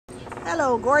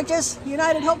Hello, gorgeous.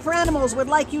 United Hope for Animals would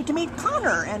like you to meet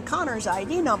Conner, and Conner's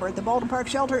ID number at the Baldwin Park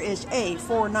shelter is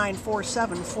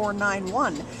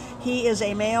A4947491. He is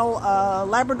a male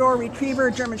Labrador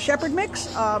Retriever German Shepherd mix.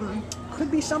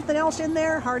 Could be something else in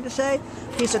there, hard to say.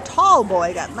 He's a tall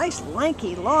boy, got nice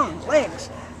lanky long legs,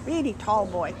 really tall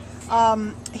boy.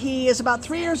 He is about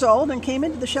 3 years old and came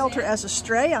into the shelter as a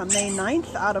stray on May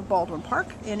 9th out of Baldwin Park,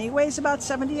 and he weighs about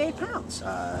 78 pounds.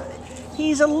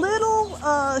 He's a little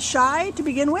shy to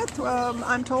begin with,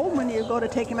 I'm told, when you go to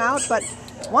take him out, but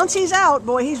once he's out,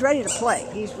 boy, he's ready to play.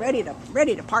 He's ready to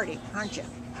party, aren't you?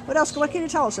 What can you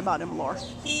tell us about him, Laura?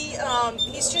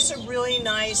 He's just a really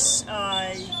nice,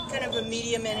 kind of a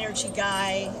medium energy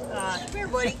guy. Come here,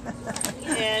 buddy.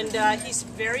 And he's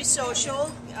very social.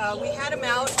 We had him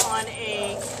out on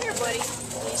a, come here, buddy.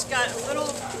 He's got a little,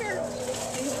 come here.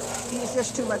 He's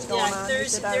just too much going on.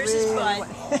 There's his butt.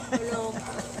 Hello.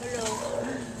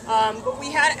 But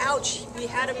we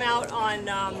had him out on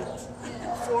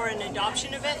for an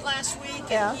adoption event last week,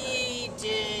 and he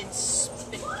did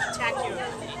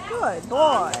spectacularly. Good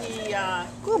boy.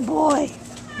 Good boy.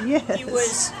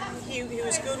 Yes. He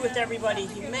was good with everybody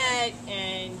he met,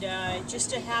 and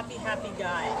just a happy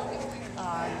guy.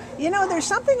 You know, there's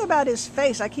something about his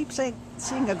face. I keep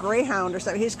seeing a greyhound or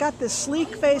something. He's got this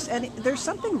sleek face, and there's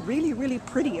something really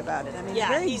pretty about it. I mean,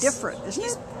 very different, isn't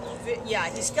it? Yeah,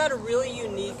 he's got a really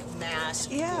unique mask.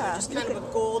 Yeah, just kind of a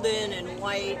golden and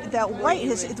white. That white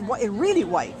is really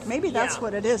white. Maybe that's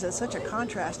what it is. It's such a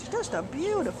contrast. Just a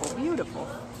beautiful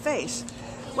face.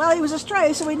 Well, he was a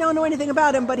stray, so we don't know anything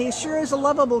about him, but he sure is a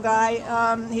lovable guy.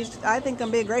 I think he'll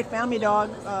be a great family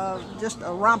dog, just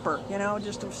a romper, you know,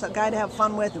 just a guy to have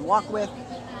fun with and walk with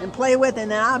and play with, and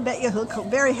then I bet you he'll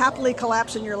very happily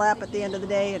collapse in your lap at the end of the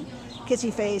day and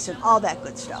kissy face and all that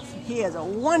good stuff. He is a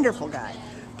wonderful guy.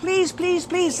 Please,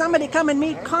 somebody come and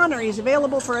meet Conner. He's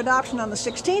available for adoption on the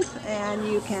 16th, and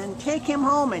you can take him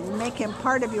home and make him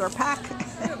part of your pack.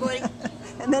 Here, buddy.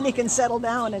 And then he can settle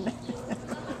down and...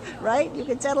 Right? You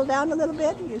can settle down a little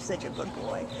bit. You're such a good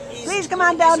boy. Please come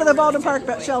on down to the Baldwin Park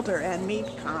shelter and meet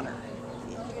Conner.